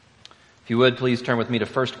If you would, please turn with me to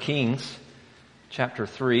 1 Kings chapter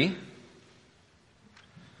 3.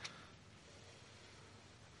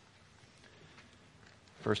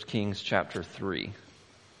 1 Kings chapter 3.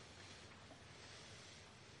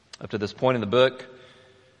 Up to this point in the book,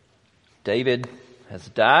 David has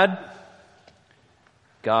died.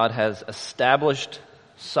 God has established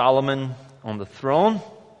Solomon on the throne.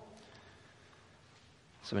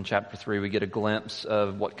 So in chapter 3, we get a glimpse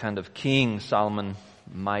of what kind of king Solomon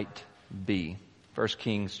might be. 1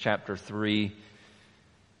 Kings chapter 3,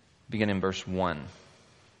 beginning in verse 1.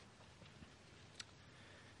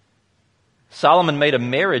 Solomon made a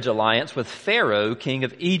marriage alliance with Pharaoh, king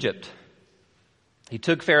of Egypt. He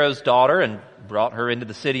took Pharaoh's daughter and brought her into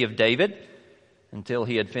the city of David until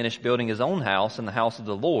he had finished building his own house and the house of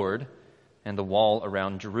the Lord and the wall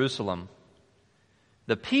around Jerusalem.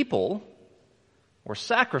 The people were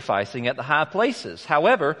sacrificing at the high places.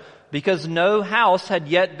 However, because no house had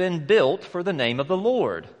yet been built for the name of the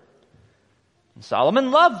Lord. And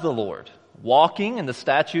Solomon loved the Lord, walking in the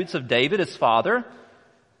statutes of David his father.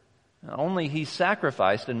 Only he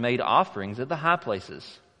sacrificed and made offerings at the high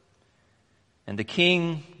places. And the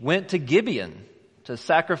king went to Gibeon to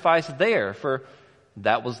sacrifice there, for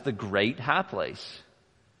that was the great high place.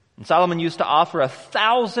 And Solomon used to offer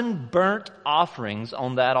 1,000 burnt offerings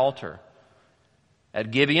on that altar.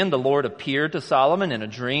 At Gibeon, the Lord appeared to Solomon in a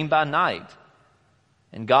dream by night.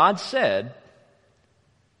 And God said,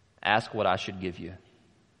 "Ask what I should give you."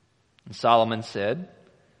 And Solomon said,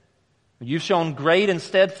 "You've shown great and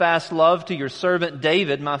steadfast love to your servant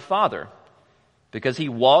David, my father, because he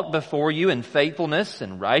walked before you in faithfulness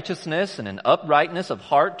and righteousness and in uprightness of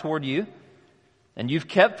heart toward you. And you've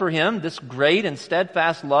kept for him this great and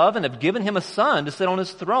steadfast love and have given him a son to sit on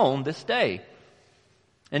his throne this day.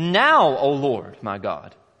 And now, O Lord, my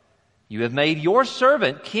God, you have made your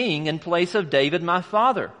servant king in place of David, my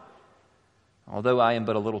father, although I am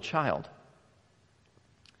but a little child.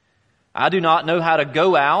 I do not know how to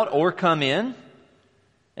go out or come in,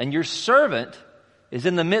 and your servant is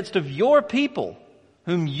in the midst of your people,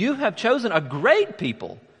 whom you have chosen, a great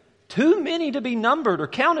people, too many to be numbered or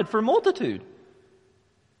counted for multitude.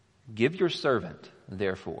 Give your servant,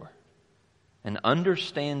 therefore, an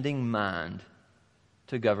understanding mind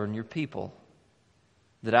to govern your people,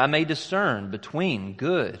 that I may discern between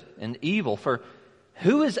good and evil. For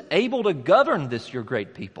who is able to govern this your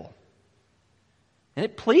great people?" And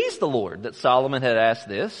it pleased the Lord that Solomon had asked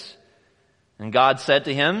this. And God said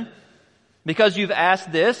to him, "Because you've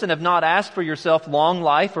asked this and have not asked for yourself long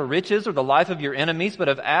life or riches or the life of your enemies, but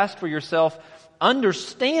have asked for yourself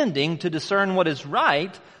understanding to discern what is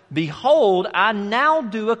right, behold, I now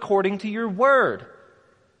do according to your word.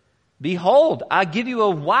 Behold, I give you a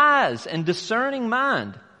wise and discerning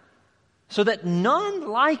mind, so that none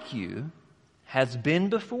like you has been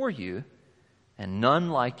before you, and none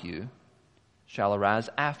like you shall arise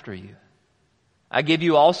after you. I give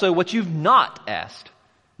you also what you've not asked,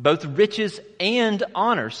 both riches and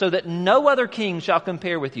honor, so that no other king shall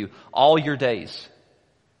compare with you all your days.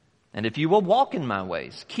 And if you will walk in my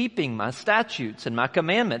ways, keeping my statutes and my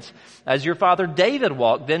commandments, as your father David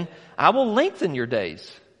walked, then I will lengthen your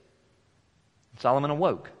days." Solomon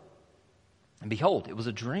awoke, and behold, it was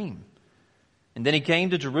a dream. And then he came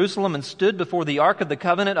to Jerusalem and stood before the ark of the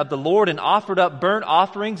covenant of the Lord and offered up burnt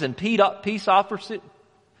offerings and peace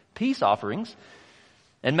offerings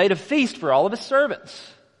and made a feast for all of his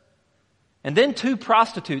servants. And then 2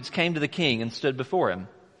 prostitutes came to the king and stood before him.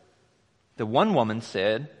 The one woman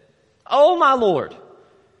said, "Oh, my lord,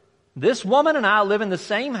 this woman and I live in the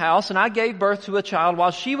same house, and I gave birth to a child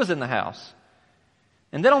while she was in the house.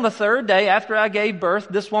 And then on the 3rd day after I gave birth,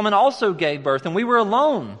 this woman also gave birth, and we were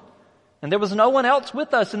alone. And there was no one else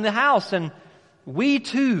with us in the house, and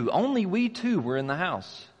only we two were in the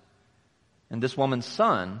house. And this woman's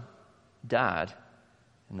son died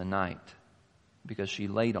in the night because she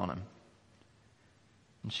laid on him.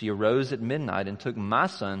 And she arose at midnight and took my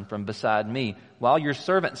son from beside me while your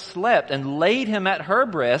servant slept and laid him at her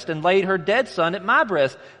breast and laid her dead son at my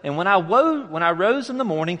breast. And when I rose in the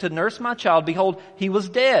morning to nurse my child, behold, he was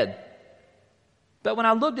dead. But when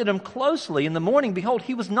I looked at him closely in the morning, behold,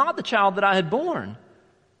 he was not the child that I had born."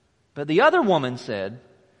 But the other woman said,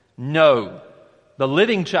 "No, the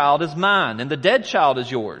living child is mine and the dead child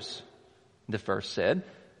is yours." The first said,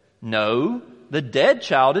 "No, the dead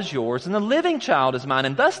child is yours and the living child is mine."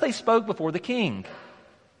 And thus they spoke before the king.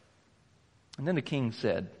 And then the king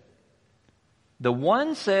said, "The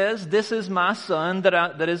one says, 'This is my son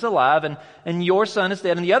that is alive, and your son is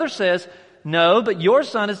dead.' And the other says, 'No, but your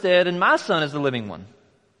son is dead and my son is the living one.'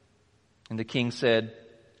 And the king said,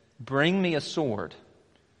 'Bring me a sword.'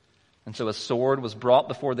 And so a sword was brought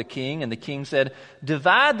before the king, and the king said,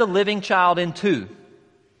 "Divide the living child in two,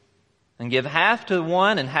 and give half to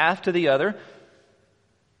one and half to the other."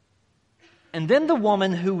 And then the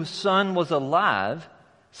woman whose son was alive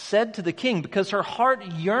said to the king, because her heart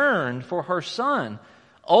yearned for her son,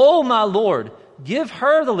 "Oh, my lord, give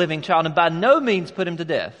her the living child, and by no means put him to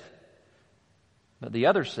death." But the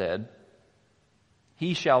other said,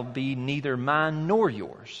 "He shall be neither mine nor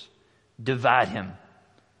yours. Divide him."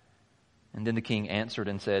 And then the king answered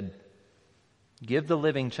and said, "Give the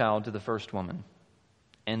living child to the first woman,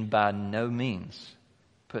 and by no means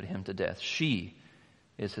put him to death. She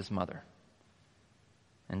is his mother."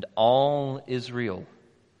 And all Israel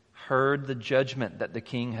heard the judgment that the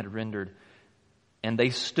king had rendered, and they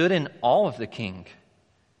stood in awe of the king,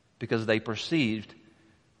 because they perceived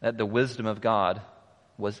that the wisdom of God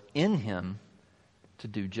was in him to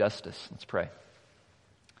do justice. Let's pray.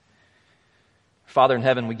 Father in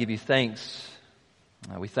heaven, we give you thanks.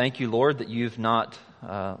 We thank you, Lord, that you've not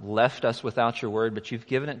left us without your word, but you've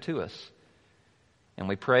given it to us. And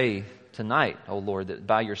we pray tonight, O Lord, that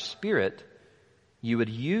by your Spirit, you would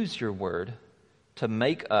use your word to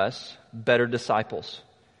make us better disciples.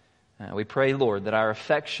 We pray, Lord, that our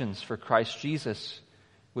affections for Christ Jesus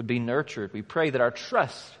would be nurtured. We pray that our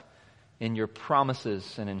trust in your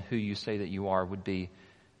promises and in who you say that you are would be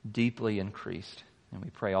deeply increased. And we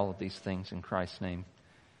pray all of these things in Christ's name.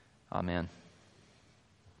 Amen.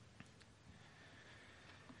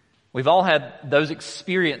 We've all had those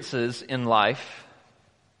experiences in life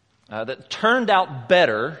that turned out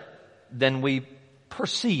better than we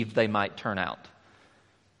perceived they might turn out.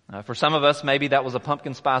 For some of us, maybe that was a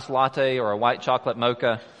pumpkin spice latte or a white chocolate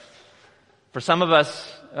mocha. For some of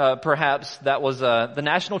us, perhaps that was the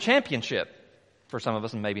national championship. For some of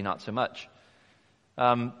us, maybe not so much.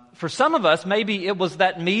 For some of us, maybe it was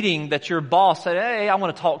that meeting that your boss said, "Hey, I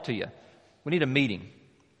want to talk to you. We need a meeting."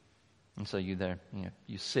 And so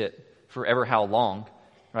you sit for ever how long,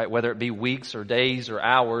 right? Whether it be weeks or days or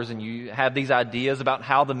hours, and you have these ideas about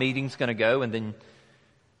how the meeting's going to go, and then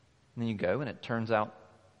you go and it turns out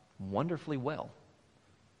wonderfully well.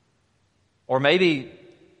 Or maybe,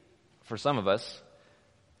 for some of us,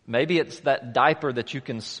 maybe it's that diaper that you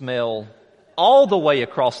can smell all the way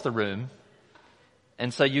across the room.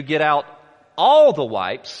 And so you get out all the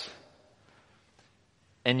wipes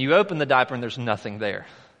and you open the diaper and there's nothing there.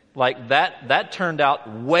 Like that turned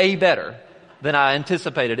out way better than I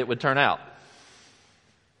anticipated it would turn out.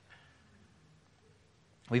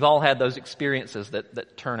 We've all had those experiences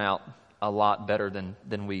that turn out a lot better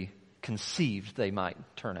than we conceived they might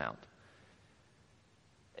turn out.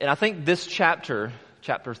 And I think this chapter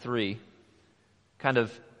 3, kind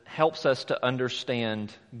of helps us to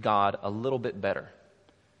understand God a little bit better.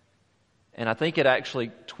 And I think it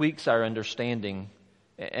actually tweaks our understanding,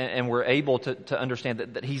 and we're able to understand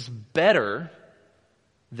that He's better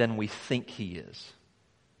than we think He is.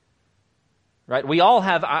 Right? We all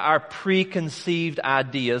have our preconceived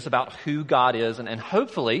ideas about who God is, and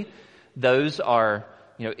hopefully those are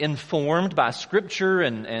informed by Scripture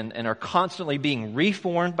and are constantly being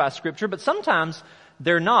reformed by Scripture, but sometimes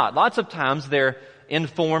they're not. Lots of times they're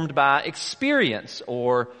informed by experience,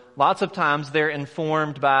 or lots of times they're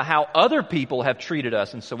informed by how other people have treated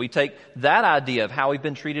us. And so we take that idea of how we've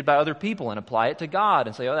been treated by other people and apply it to God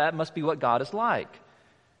and say, oh, that must be what God is like.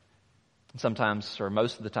 And sometimes, or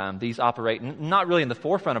most of the time, these operate not really in the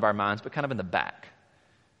forefront of our minds, but kind of in the back.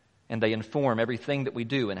 And they inform everything that we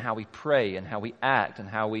do and how we pray and how we act and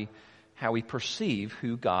how we perceive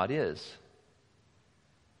who God is.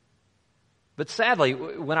 But sadly,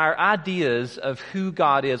 when our ideas of who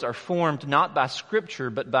God is are formed not by Scripture,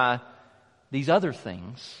 but by these other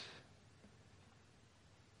things,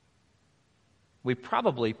 we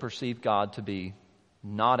probably perceive God to be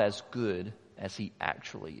not as good as He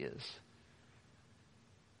actually is.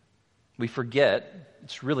 We forget,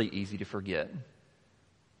 it's really easy to forget,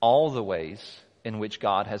 all the ways in which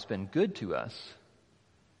God has been good to us.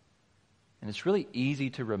 And it's really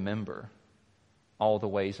easy to remember all the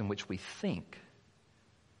ways in which we think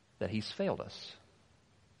that He's failed us.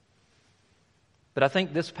 But I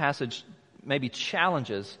think this passage maybe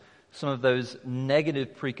challenges some of those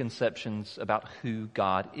negative preconceptions about who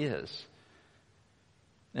God is.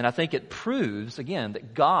 And I think it proves, again,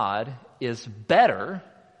 that God is better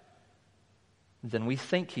than we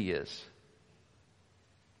think He is.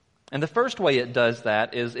 And the first way it does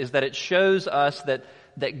that is that it shows us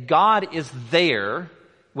that God is there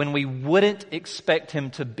when we wouldn't expect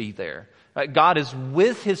Him to be there. Right? God is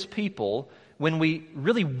with His people when we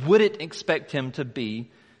really wouldn't expect Him to be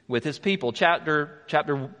with His people. Chapter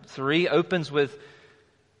 3 opens with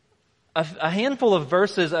a handful of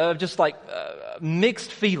verses of just like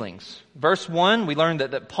mixed feelings. Verse 1, we learned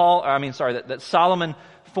that Solomon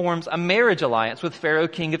forms a marriage alliance with Pharaoh,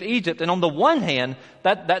 king of Egypt. And on the one hand,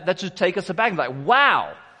 that should take us aback. Like,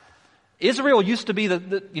 wow, Israel used to be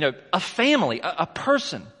a family, a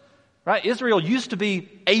person, right? Israel used to be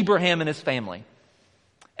Abraham and his family.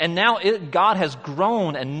 And now God has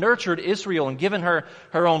grown and nurtured Israel and given her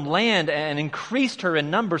own land and increased her in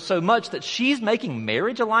number so much that she's making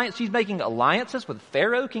marriage alliance. She's making alliances with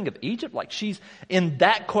Pharaoh, king of Egypt. Like she's in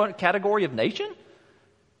that category of nation.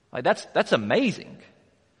 Like that's amazing.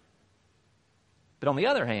 But on the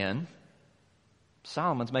other hand,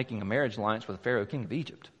 Solomon's making a marriage alliance with Pharaoh, king of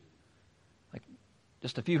Egypt. Like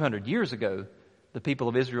just a few hundred years ago, the people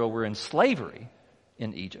of Israel were in slavery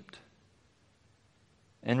in Egypt.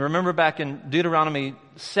 And remember back in Deuteronomy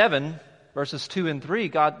 7, verses 2 and 3,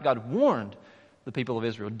 God warned the people of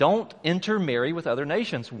Israel, don't intermarry with other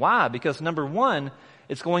nations. Why? Because number one,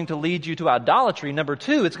 it's going to lead you to idolatry. Number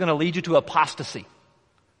two, it's going to lead you to apostasy.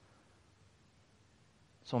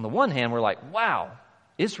 So on the one hand, we're like, wow,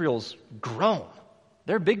 Israel's grown.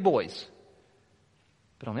 They're big boys.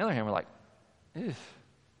 But on the other hand, we're like, that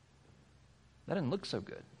didn't look so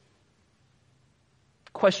good.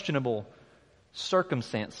 Questionable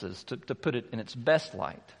circumstances, to put it in its best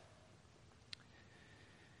light.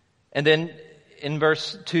 And then in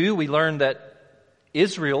verse 2, we learn that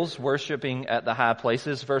Israel's worshiping at the high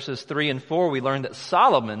places. Verses 3 and 4, we learn that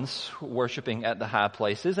Solomon's worshiping at the high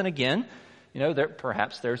places. And again,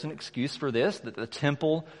 perhaps there's an excuse for this, that the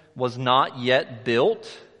temple was not yet built.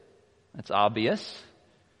 That's obvious.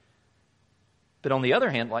 But on the other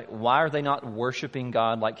hand, like, why are they not worshiping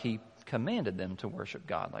God like He commanded them to worship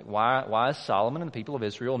God? Like, why is Solomon and the people of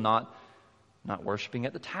Israel not worshiping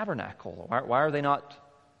at the tabernacle? Why are they doing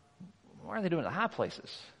it at the high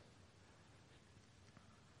places?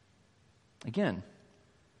 Again,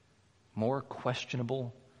 more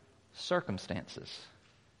questionable circumstances.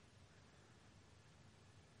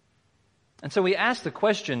 And so we ask the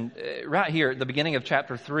question right here at the beginning of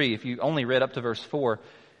chapter 3, if you only read up to verse 4,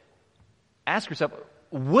 ask yourself,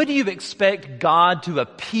 would you expect God to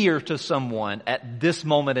appear to someone at this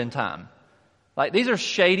moment in time? Like, these are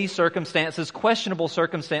shady circumstances, questionable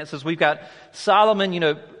circumstances. We've got Solomon,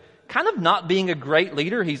 kind of not being a great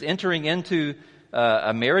leader. He's entering into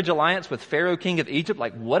a marriage alliance with Pharaoh, king of Egypt.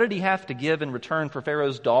 Like, what did he have to give in return for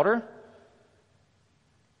Pharaoh's daughter?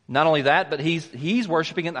 Not only that, but he's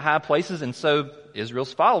worshiping at the high places, and so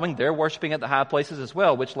Israel's following. They're worshiping at the high places as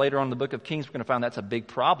well, which later on in the book of Kings we're going to find that's a big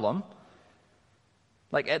problem.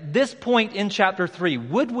 Like, at this point in chapter 3,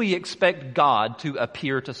 would we expect God to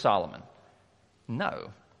appear to Solomon?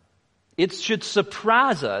 No. It should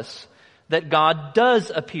surprise us that God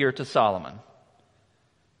does appear to Solomon.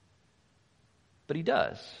 But He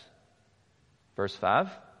does. Verse 5,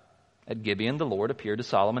 at Gibeon the Lord appeared to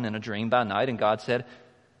Solomon in a dream by night, and God said,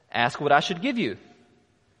 ask what I should give you.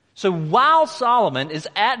 So while Solomon is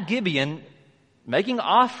at Gibeon making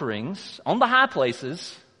offerings on the high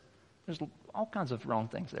places, there's all kinds of wrong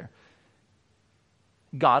things there,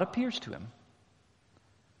 God appears to him.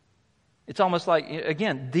 It's almost like,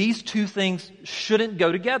 again, these two things shouldn't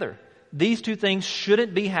go together. These two things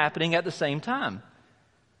shouldn't be happening at the same time.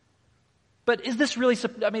 But is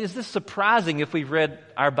this surprising if we've read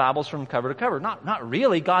our Bibles from cover to cover? Not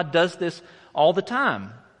really. God does this all the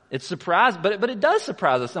time. It's surprising, but it does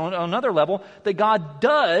surprise us on another level that God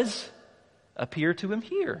does appear to him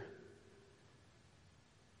here.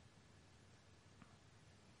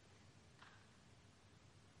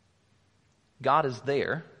 God is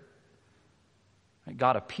there.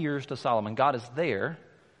 God appears to Solomon. God is there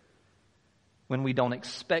when we don't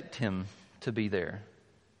expect him to be there.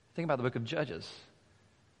 Think about the book of Judges.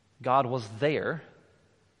 God was there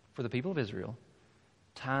for the people of Israel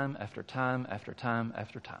time after time after time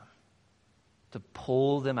after time to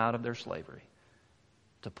pull them out of their slavery,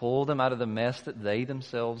 to pull them out of the mess that they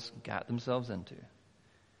themselves got themselves into.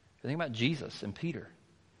 Think about Jesus and Peter.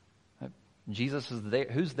 Jesus is there.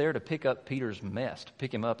 Who's there to pick up Peter's mess, to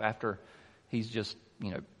pick him up after he's just,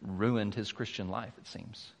 ruined his Christian life, it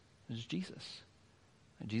seems? It's Jesus.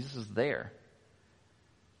 And Jesus is there.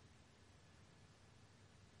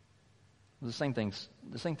 The same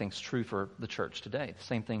thing's true for the church today. The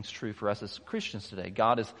same thing's true for us as Christians today.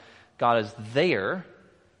 God is there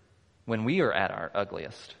when we are at our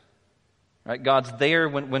ugliest. Right? God's there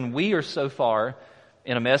when we are so far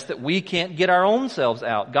in a mess that we can't get our own selves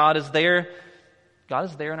out. God is there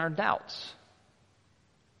in our doubts.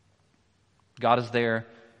 God is there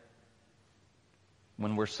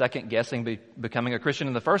when we're second guessing becoming a Christian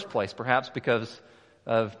in the first place, perhaps because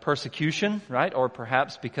of persecution, right? Or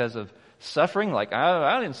perhaps because of suffering. Like,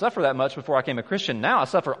 I didn't suffer that much before I became a Christian. Now I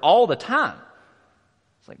suffer all the time.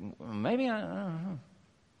 It's like, maybe I don't know.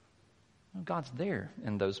 God's there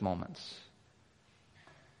in those moments.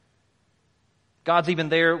 God's even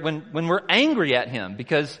there when we're angry at Him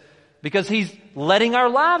because He's letting our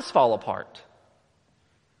lives fall apart.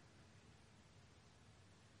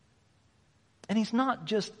 And He's not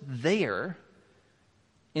just there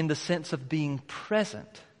in the sense of being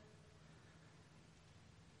present,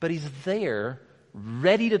 but He's there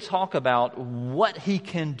ready to talk about what He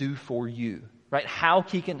can do for you, right? How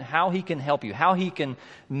He can help you, how He can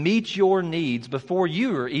meet your needs before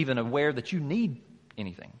you are even aware that you need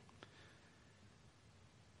anything.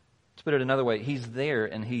 To put it another way, He's there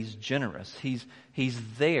and He's generous. He's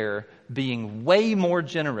there being way more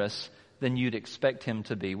generous than you'd expect Him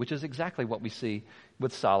to be, which is exactly what we see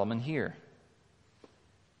with Solomon here.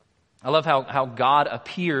 I love how God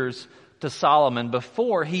appears to Solomon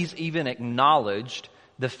before he's even acknowledged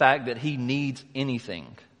the fact that he needs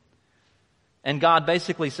anything. And God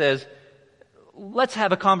basically says, let's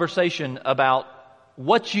have a conversation about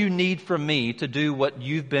what you need from me to do what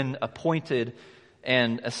you've been appointed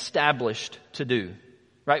and established to do.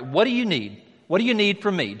 Right? What do you need? What do you need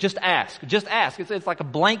from me? Just ask. Just ask. It's like a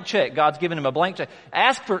blank check. God's given him a blank check.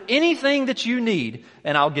 Ask for anything that you need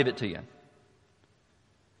and I'll give it to you.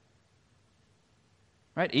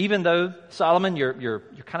 Right? Even though, Solomon, you're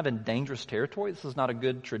kind of in dangerous territory. This is not a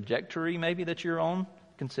good trajectory maybe that you're on,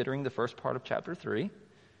 considering the first part of chapter 3.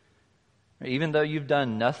 Even though you've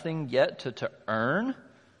done nothing yet to earn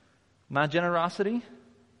my generosity.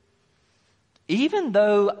 Even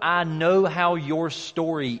though I know how your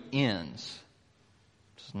story ends.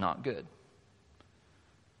 It's not good.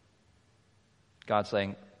 God's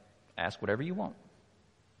saying, ask whatever you want.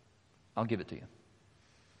 I'll give it to you.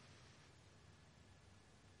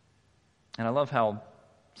 And I love how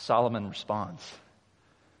Solomon responds.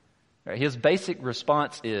 His basic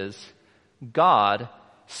response is, God,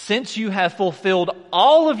 since you have fulfilled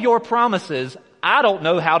all of your promises, I don't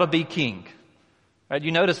know how to be king. Right?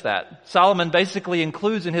 You notice that. Solomon basically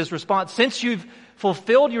includes in his response, since you've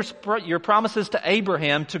fulfilled your promises to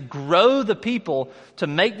Abraham to grow the people, to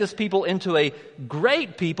make this people into a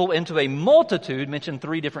great people, into a multitude, mentioned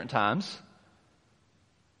 3 different times.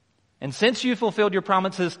 And since you fulfilled your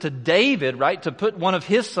promises to David, right, to put one of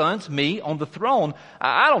his sons, me, on the throne,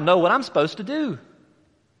 I don't know what I'm supposed to do.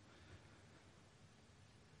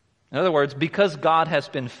 In other words, because God has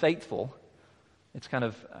been faithful, it's kind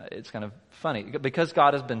of funny. Because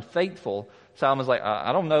God has been faithful, Solomon's like,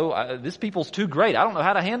 I don't know, this people's too great. I don't know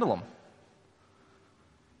how to handle them.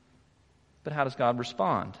 But how does God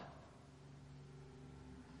respond?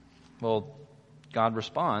 Well, God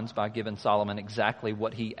responds by giving Solomon exactly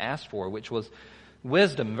what he asked for, which was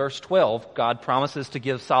wisdom. Verse 12, God promises to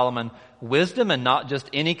give Solomon wisdom, and not just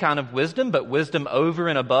any kind of wisdom, but wisdom over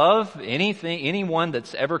and above anyone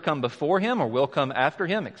that's ever come before him or will come after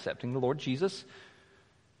him, excepting the Lord Jesus.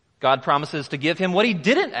 God promises to give him what he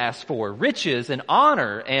didn't ask for, riches and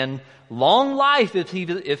honor and long life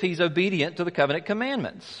if he's obedient to the covenant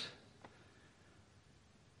commandments.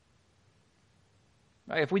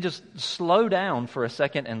 If we just slow down for a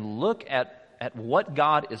second and look at what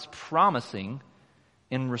God is promising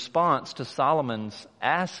in response to Solomon's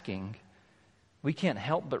asking, we can't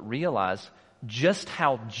help but realize just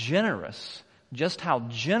how generous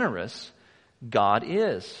God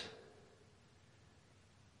is.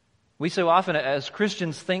 We so often as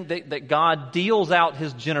Christians think that God deals out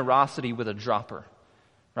His generosity with a dropper.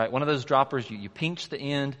 Right? One of those droppers, you pinch the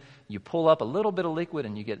end, you pull up a little bit of liquid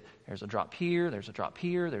and you get, there's a drop here, there's a drop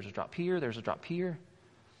here, there's a drop here, there's a drop here.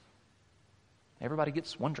 Everybody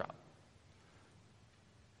gets one drop.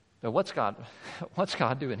 But what's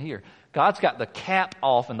God doing here? God's got the cap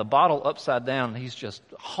off and the bottle upside down, and He's just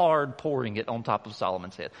hard pouring it on top of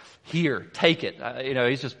Solomon's head. Here, take it.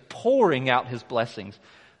 He's just pouring out His blessings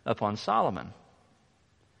upon Solomon.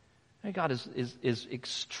 And God is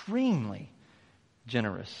extremely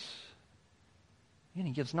generous. And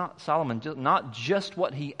He gives Solomon not just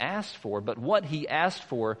what he asked for, but what he asked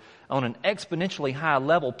for on an exponentially high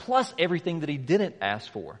level, plus everything that he didn't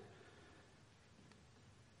ask for.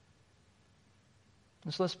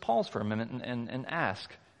 So let's pause for a minute and ask,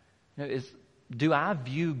 do I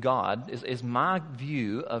view God, is my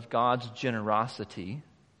view of God's generosity,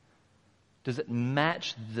 does it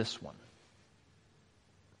match this one?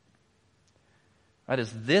 Right?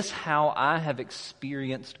 Is this how I have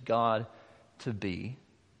experienced God to be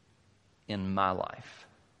in my life?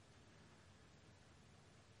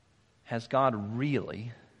 Has God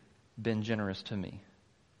really been generous to me?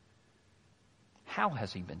 How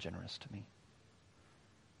has He been generous to me?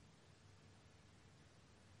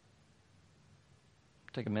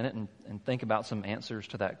 Take a minute and think about some answers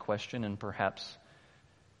to that question, and perhaps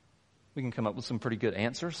we can come up with some pretty good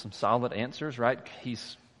answers, some solid answers, right?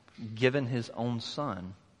 He's given His own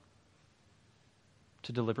Son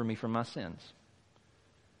to deliver me from my sins.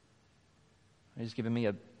 He's given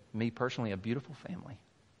me personally, a beautiful family.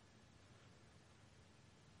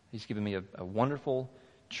 He's given me a wonderful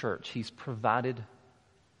church. He's provided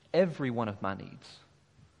every one of my needs.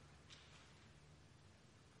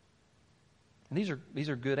 And these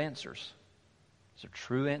are good answers. These are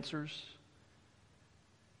true answers.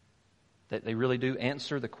 They really do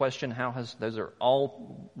answer the question, those are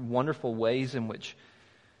all wonderful ways in which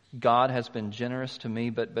God has been generous to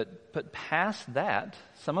me. But past that,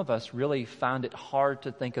 some of us really find it hard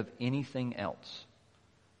to think of anything else.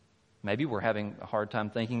 Maybe we're having a hard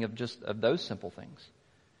time thinking of those simple things.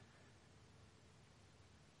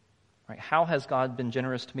 Right? How has God been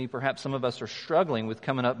generous to me? Perhaps some of us are struggling with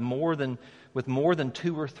coming up with more than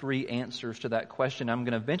 2 or 3 answers to that question. I'm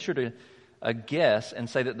going to venture to a guess and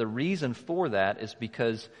say that the reason for that is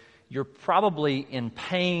because you're probably in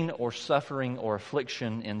pain or suffering or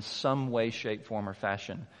affliction in some way, shape, form, or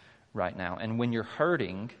fashion right now. And when you're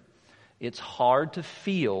hurting, it's hard to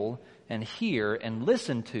feel and hear and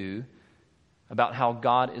listen to about how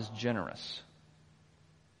God is generous.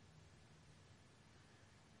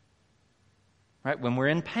 Right? When we're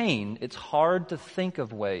in pain, it's hard to think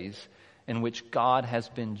of ways in which God has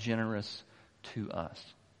been generous to us.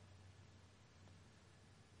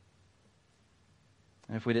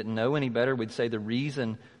 And if we didn't know any better, we'd say the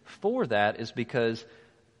reason for that is because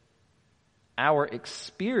our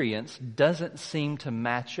experience doesn't seem to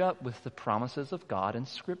match up with the promises of God in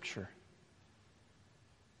Scripture.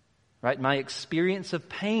 Right? My experience of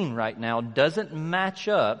pain right now doesn't match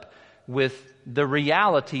up with the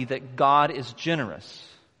reality that God is generous.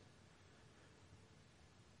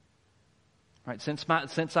 Right? Since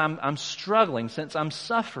I'm struggling, since I'm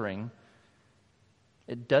suffering,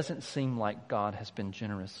 it doesn't seem like God has been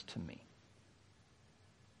generous to me.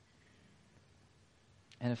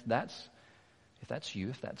 And if that's you,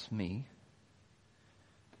 if that's me,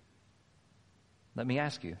 let me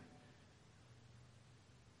ask you,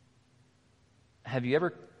 have you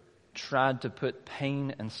ever tried to put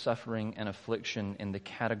pain and suffering and affliction in the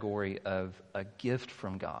category of a gift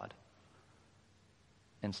from God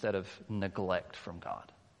instead of neglect from God?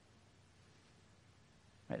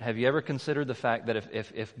 Right? Have you ever considered the fact that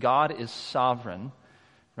if God is sovereign,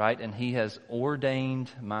 right, and He has ordained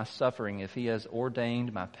my suffering, if He has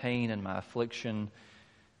ordained my pain and my affliction,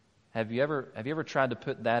 have you ever tried to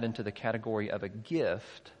put that into the category of a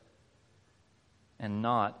gift and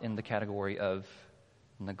not in the category of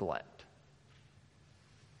neglect?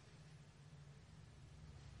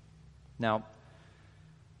 Now,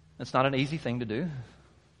 it's not an easy thing to do. I'll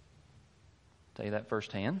tell you that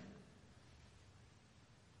firsthand.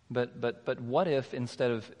 But what if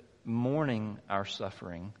instead of mourning our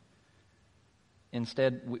suffering,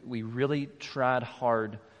 instead we really tried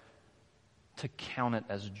hard to count it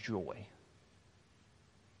as joy?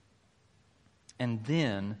 And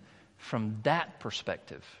then from that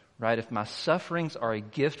perspective, right, if my sufferings are a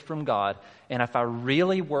gift from God, and if I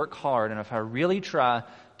really work hard and if I really try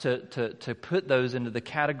to put those into the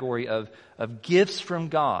category of gifts from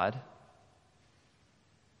God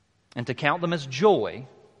and to count them as joy,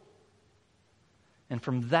 and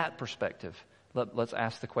from that perspective, let's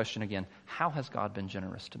ask the question again, how has God been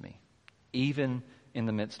generous to me, even in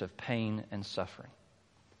the midst of pain and suffering?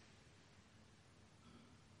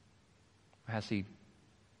 Has He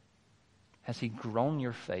grown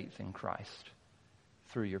your faith in Christ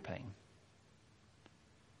through your pain?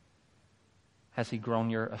 Has He grown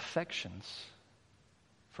your affections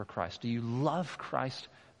for Christ? Do you love Christ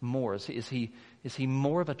more? Is He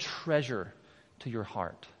more of a treasure to your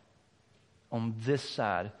heart on this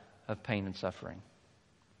side of pain and suffering?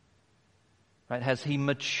 Right? Has He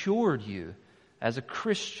matured you as a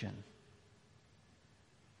Christian?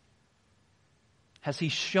 Has He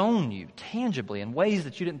shown you tangibly in ways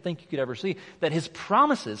that you didn't think you could ever see that His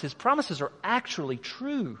promises are actually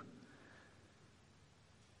true?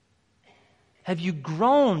 Have you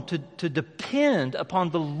grown to depend upon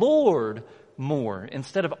the Lord more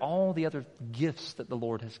instead of all the other gifts that the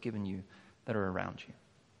Lord has given you that are around you?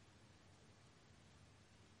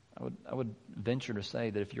 I would venture to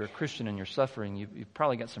say that if you're a Christian and you're suffering, you've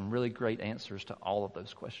probably got some really great answers to all of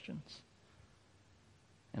those questions.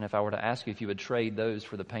 And if I were to ask you if you would trade those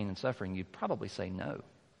for the pain and suffering, you'd probably say no.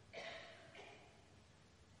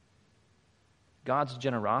 God's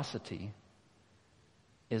generosity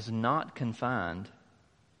is not confined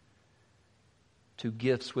to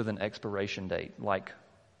gifts with an expiration date, like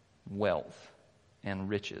wealth and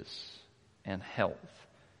riches and health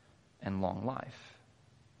and long life.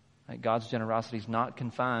 Right? God's generosity is not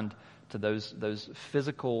confined to those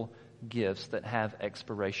physical gifts that have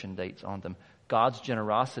expiration dates on them. God's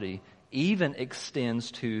generosity even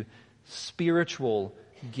extends to spiritual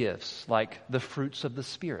gifts, like the fruits of the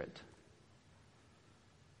Spirit.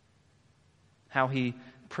 How He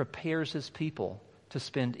prepares His people to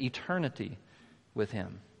spend eternity with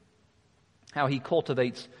Him. How He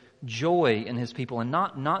cultivates joy in His people and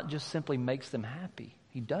not just simply makes them happy.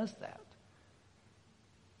 He does that.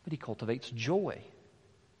 But He cultivates joy.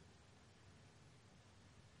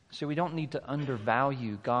 So we don't need to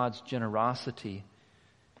undervalue God's generosity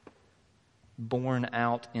born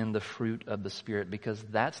out in the fruit of the Spirit, because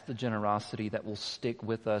that's the generosity that will stick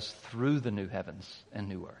with us through the new heavens and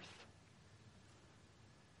new earth.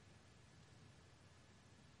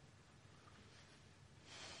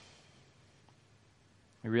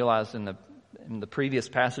 We realize in the previous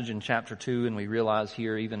passage in chapter 2, and we realize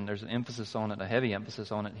here even there's an emphasis on it, a heavy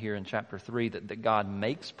emphasis on it here in chapter 3, that God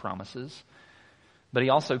makes promises, but He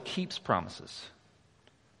also keeps promises.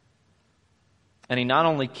 And He not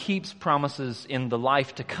only keeps promises in the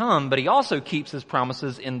life to come, but He also keeps His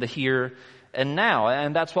promises in the here and now.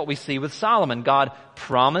 And that's what we see with Solomon. God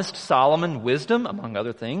promised Solomon wisdom, among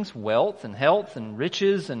other things, wealth and health and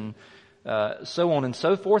riches and so on and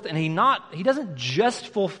so forth. And He doesn't just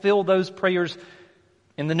fulfill those prayers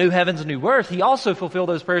in the new heavens and new earth. He also fulfills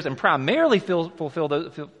those prayers and primarily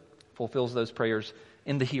fulfills those prayers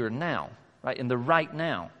in the here and now, right? In the right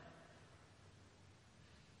now.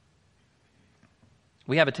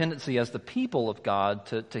 We have a tendency as the people of God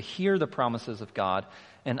to hear the promises of God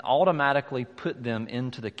and automatically put them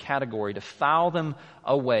into the category, to file them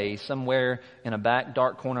away somewhere in a back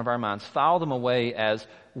dark corner of our minds, file them away as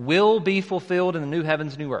will be fulfilled in the new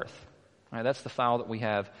heavens, new earth. All right, that's the file that we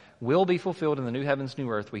have. Will be fulfilled in the new heavens, new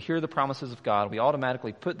earth. We hear the promises of God. We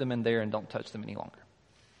automatically put them in there and don't touch them any longer.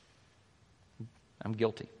 I'm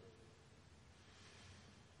guilty.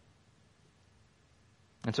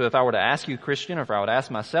 And so if I were to ask you, Christian, or if I would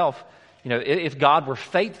ask myself, if God were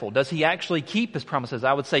faithful, does He actually keep His promises?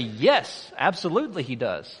 I would say, yes, absolutely He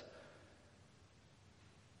does.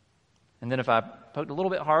 And then if I poked a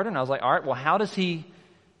little bit harder and I was like, all right, well, how does He,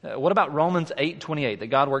 what about Romans 8:28, that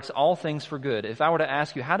God works all things for good? If I were to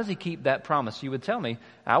ask you, how does He keep that promise? You would tell me,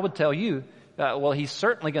 I would tell you, well, He's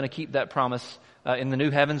certainly going to keep that promise in the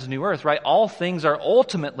new heavens and new earth, right? All things are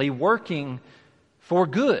ultimately working for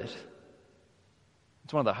good.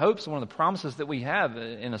 It's one of the hopes, one of the promises that we have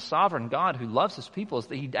in a sovereign God who loves His people, is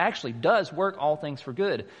that He actually does work all things for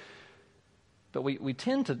good. But we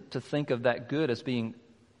tend to think of that good as being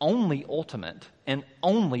only ultimate and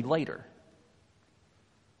only later.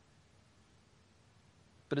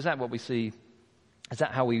 But is that what we see? Is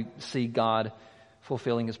that how we see God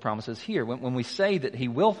fulfilling His promises here? When we say that He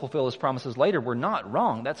will fulfill His promises later, we're not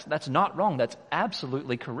wrong. That's not wrong. That's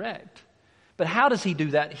absolutely correct. But how does He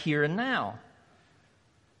do that here and now?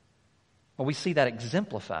 Well, we see that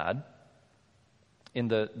exemplified in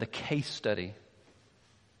the case study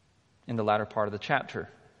in the latter part of the chapter,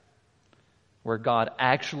 where God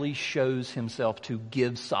actually shows Himself to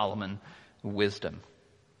give Solomon wisdom.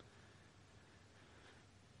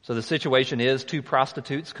 So the situation is, 2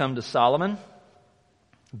 prostitutes come to Solomon.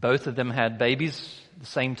 Both of them had babies at the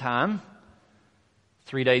same time.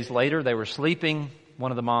 3 days later, they were sleeping.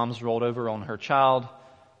 One of the moms rolled over on her child.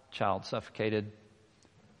 Child suffocated.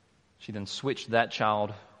 She then switched that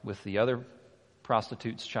child with the other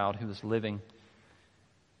prostitute's child who was living.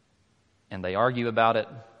 And they argue about it.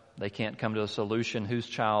 They can't come to a solution. Whose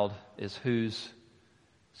child is whose?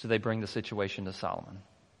 So they bring the situation to Solomon.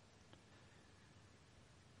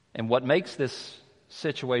 And what makes this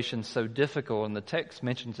situation so difficult, and the text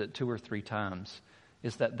mentions it 2 or 3 times,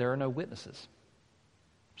 is that there are no witnesses.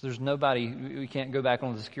 So there's nobody, we can't go back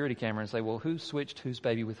on the security camera and say, well, who switched whose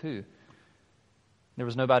baby with who? There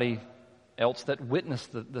was nobody else that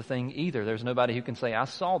witnessed the thing either. There's nobody who can say, I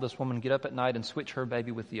saw this woman get up at night and switch her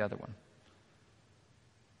baby with the other one.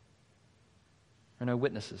 There are no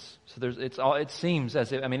witnesses. So it seems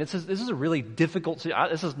as if, this is a really difficult,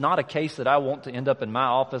 this is not a case that I want to end up in my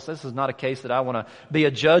office. This is not a case that I want to be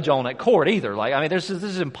a judge on at court either. This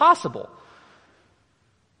is impossible.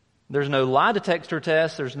 There's no lie detector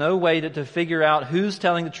test. There's no way to figure out who's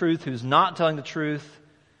telling the truth, who's not telling the truth,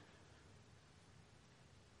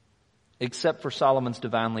 except for Solomon's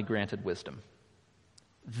divinely granted wisdom.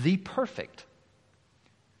 The perfect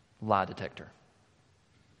lie detector.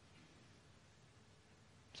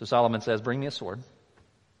 So Solomon says, bring me a sword.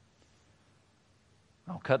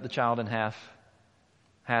 I'll cut the child in half,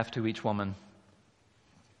 half to each woman.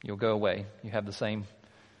 You'll go away. You have the same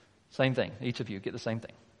thing. Each of you get the same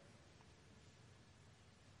thing.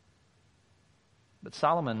 But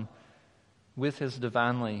Solomon, with his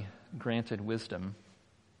divinely granted wisdom,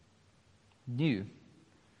 knew,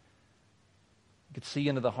 could see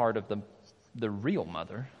into the heart of the real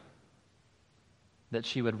mother, that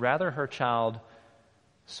she would rather her child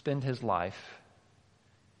spend his life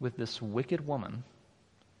with this wicked woman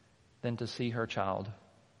than to see her child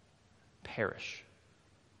perish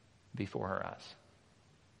before her eyes.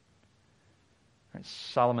 Right?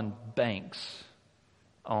 Solomon banks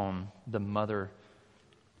on the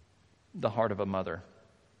heart of a mother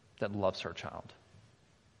that loves her child.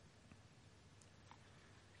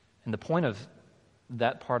 And the point of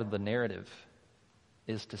that part of the narrative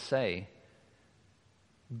is to say,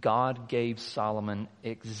 God gave Solomon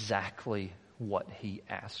exactly what he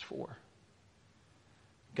asked for.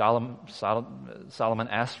 Solomon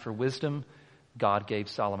asked for wisdom. God gave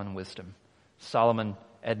Solomon wisdom. Solomon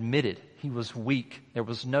admitted he was weak. There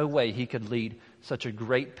was no way he could lead such a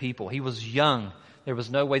great people. He was young. There was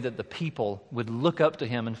no way that the people would look up to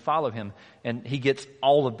him and follow him. And he gets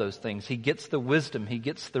all of those things. He gets the wisdom. He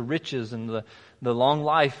gets the riches and the long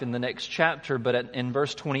life in the next chapter. But in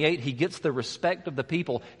verse 28, he gets the respect of the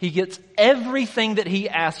people. He gets everything that he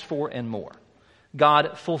asked for and more.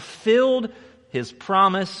 God fulfilled his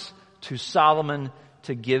promise to Solomon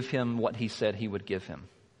to give him what he said he would give him.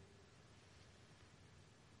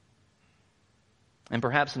 And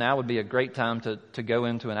perhaps now would be a great time to go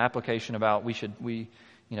into an application about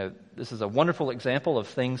this is a wonderful example of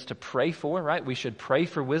things to pray for, right? We should pray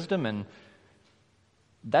for wisdom, and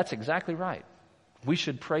that's exactly right. We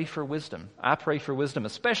should pray for wisdom. I pray for wisdom,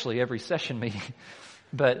 especially every session meeting.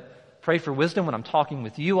 But pray for wisdom when I'm talking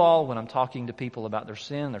with you all, when I'm talking to people about their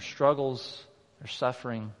sin, their struggles, their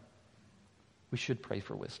suffering. We should pray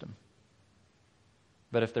for wisdom.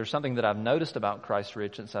 But if there's something that I've noticed about Christ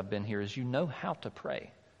Ridge since I've been here is you know how to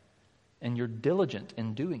pray. And you're diligent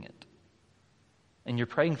in doing it. And you're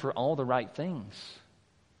praying for all the right things.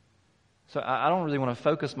 So I don't really want to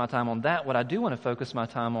focus my time on that. What I do want to focus my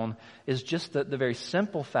time on is just the very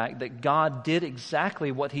simple fact that God did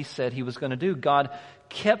exactly what he said he was going to do. God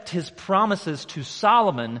kept his promises to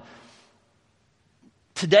Solomon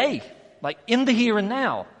today, like in the here and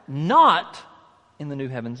now, not in the new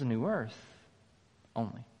heavens and new earth.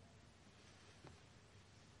 Only.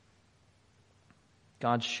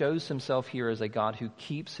 God shows himself here as a God who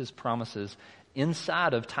keeps his promises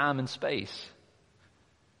inside of time and space,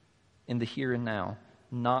 in the here and now,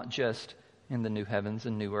 not just in the new heavens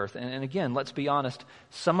and new earth. And again, let's be honest,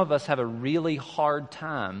 some of us have a really hard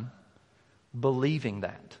time believing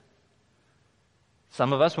that.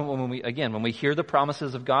 Some of us, when we hear the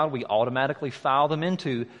promises of God, we automatically file them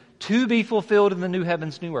into to be fulfilled in the new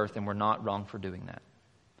heavens, new earth, and we're not wrong for doing that.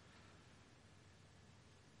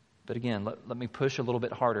 But again, let me push a little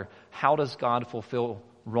bit harder. How does God fulfill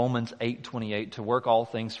Romans 8:28 to work all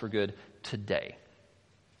things for good today?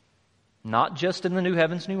 Not just in the new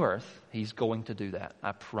heavens, new earth. He's going to do that.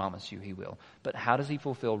 I promise you he will. But how does he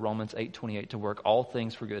fulfill Romans 8:28 to work all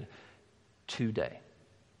things for good today?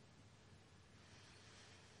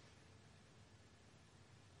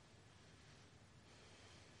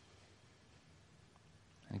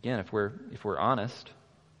 Again, if we're honest,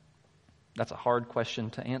 that's a hard question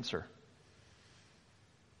to answer.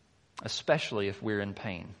 Especially if we're in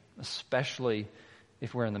pain. Especially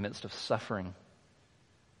if we're in the midst of suffering.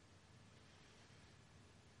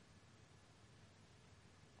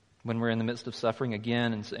 When we're in the midst of suffering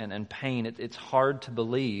again and pain, it's hard to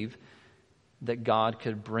believe that God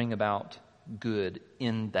could bring about good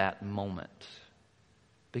in that moment.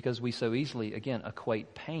 Because we so easily, again,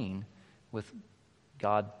 equate pain with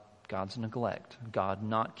God's neglect, God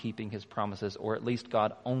not keeping his promises, or at least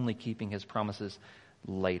God only keeping his promises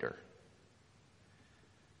later.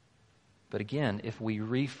 But again, if we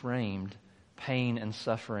reframed pain and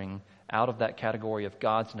suffering out of that category of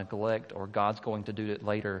God's neglect or God's going to do it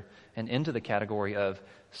later and into the category of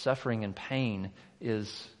suffering and pain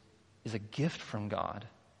is a gift from God,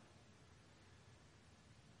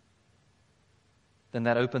 then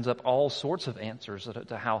that opens up all sorts of answers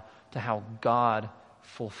to how God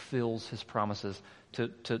fulfills his promises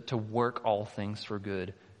to work all things for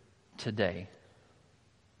good today.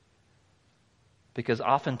 Because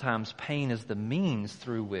oftentimes pain is the means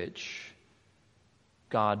through which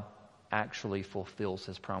God actually fulfills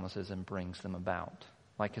his promises and brings them about.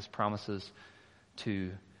 Like his promises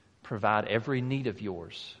to provide every need of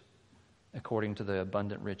yours according to the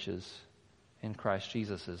abundant riches in Christ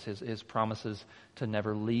Jesus. His promises to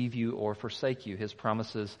never leave you or forsake you. His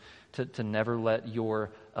promises to never let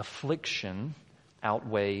your affliction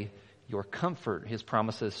outweigh your comfort. His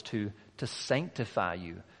promises to sanctify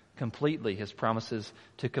you completely. His promises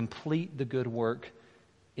to complete the good work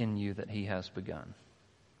in you that He has begun.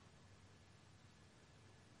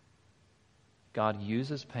 God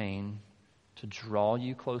uses pain to draw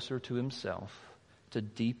you closer to Himself, to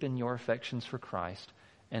deepen your affections for Christ,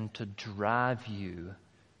 and to drive you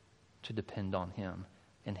to depend on Him.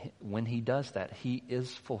 And when He does that, He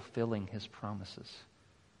is fulfilling His promises.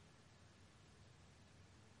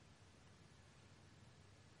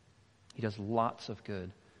 He does lots of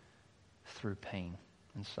good through pain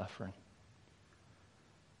and suffering.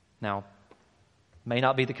 Now, may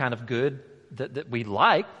not be the kind of good that we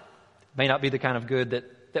like, may not be the kind of good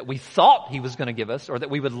that we thought He was going to give us or that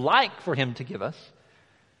we would like for Him to give us.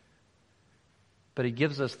 But He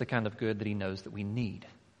gives us the kind of good that He knows that we need,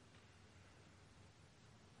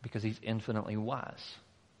 because He's infinitely wise.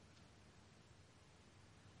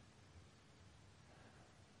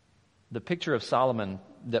 The picture of Solomon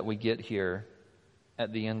that we get here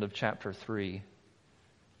at the end of chapter 3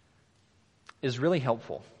 is really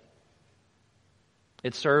helpful.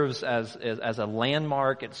 It serves as a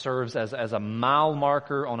landmark. It serves as a mile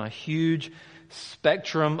marker on a huge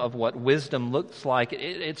spectrum of what wisdom looks like.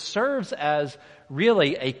 It serves as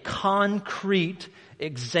really a concrete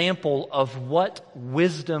example of what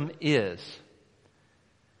wisdom is.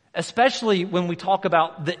 Especially when we talk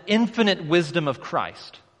about the infinite wisdom of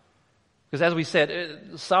Christ. Because as we said,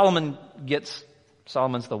 Solomon's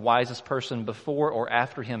the wisest person before or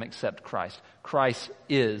after him except Christ. Christ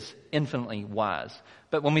is infinitely wise.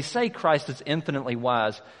 But when we say Christ is infinitely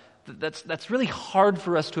wise, that's really hard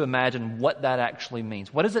for us to imagine what that actually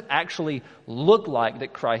means. What does it actually look like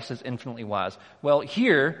that Christ is infinitely wise? Well,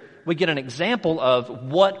 here we get an example of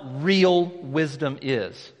what real wisdom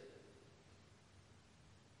is.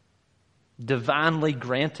 Divinely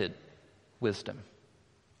granted wisdom.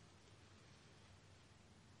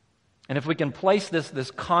 And if we can place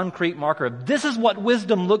this concrete marker of this is what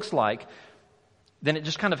wisdom looks like, then it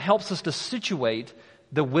just kind of helps us to situate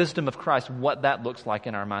the wisdom of Christ, what that looks like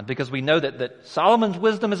in our mind. Because we know that Solomon's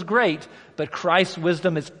wisdom is great, but Christ's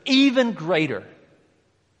wisdom is even greater.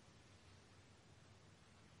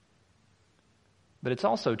 But it's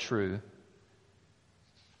also true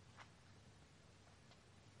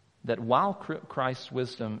that while Christ's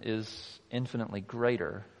wisdom is infinitely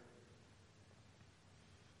greater,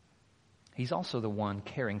 He's also the one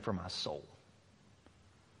caring for my soul.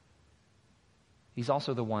 He's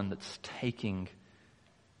also the one that's taking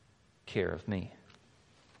care of me.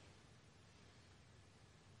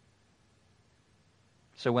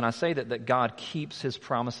 So when I say that God keeps His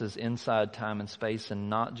promises inside time and space and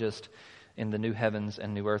not just in the new heavens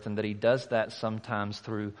and new earth, and that He does that sometimes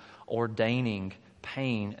through ordaining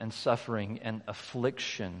pain and suffering and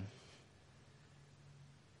affliction,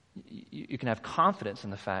 you can have confidence in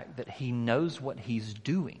the fact that He knows what He's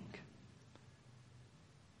doing.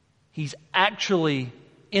 He's actually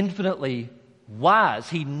infinitely wise.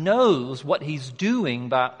 He knows what He's doing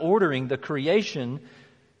by ordering the creation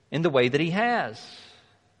in the way that He has.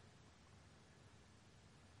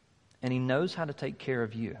 And He knows how to take care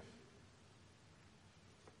of you.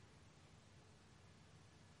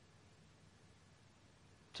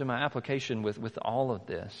 So my application with all of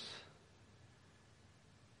this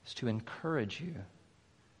is to encourage you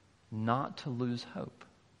not to lose hope.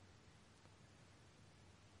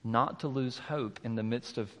 Not to lose hope in the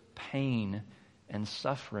midst of pain and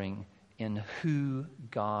suffering in who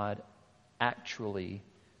God actually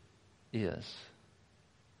is.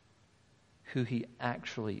 Who He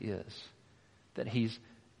actually is. That He's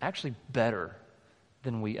actually better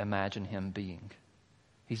than we imagine Him being.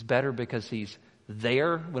 He's better because He's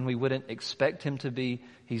there when we wouldn't expect Him to be.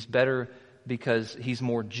 He's better because He's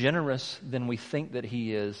more generous than we think that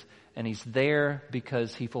He is. And He's there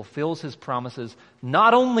because He fulfills His promises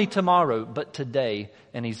not only tomorrow, but today.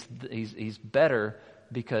 And He's better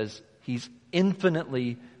because He's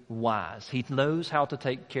infinitely wise. He knows how to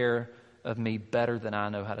take care of me better than I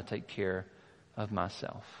know how to take care of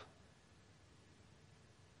myself.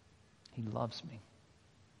 He loves me.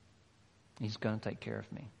 He's going to take care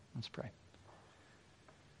of me. Let's pray.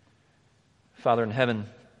 Father in heaven,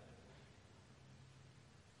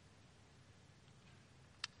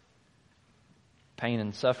 pain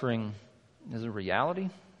and suffering is a reality,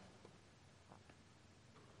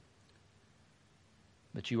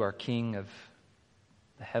 but You are King of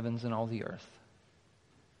the heavens and all the earth,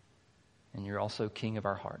 and You're also King of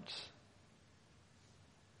our hearts.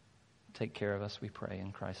 Take care of us, we pray,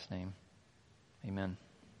 in Christ's name. Amen.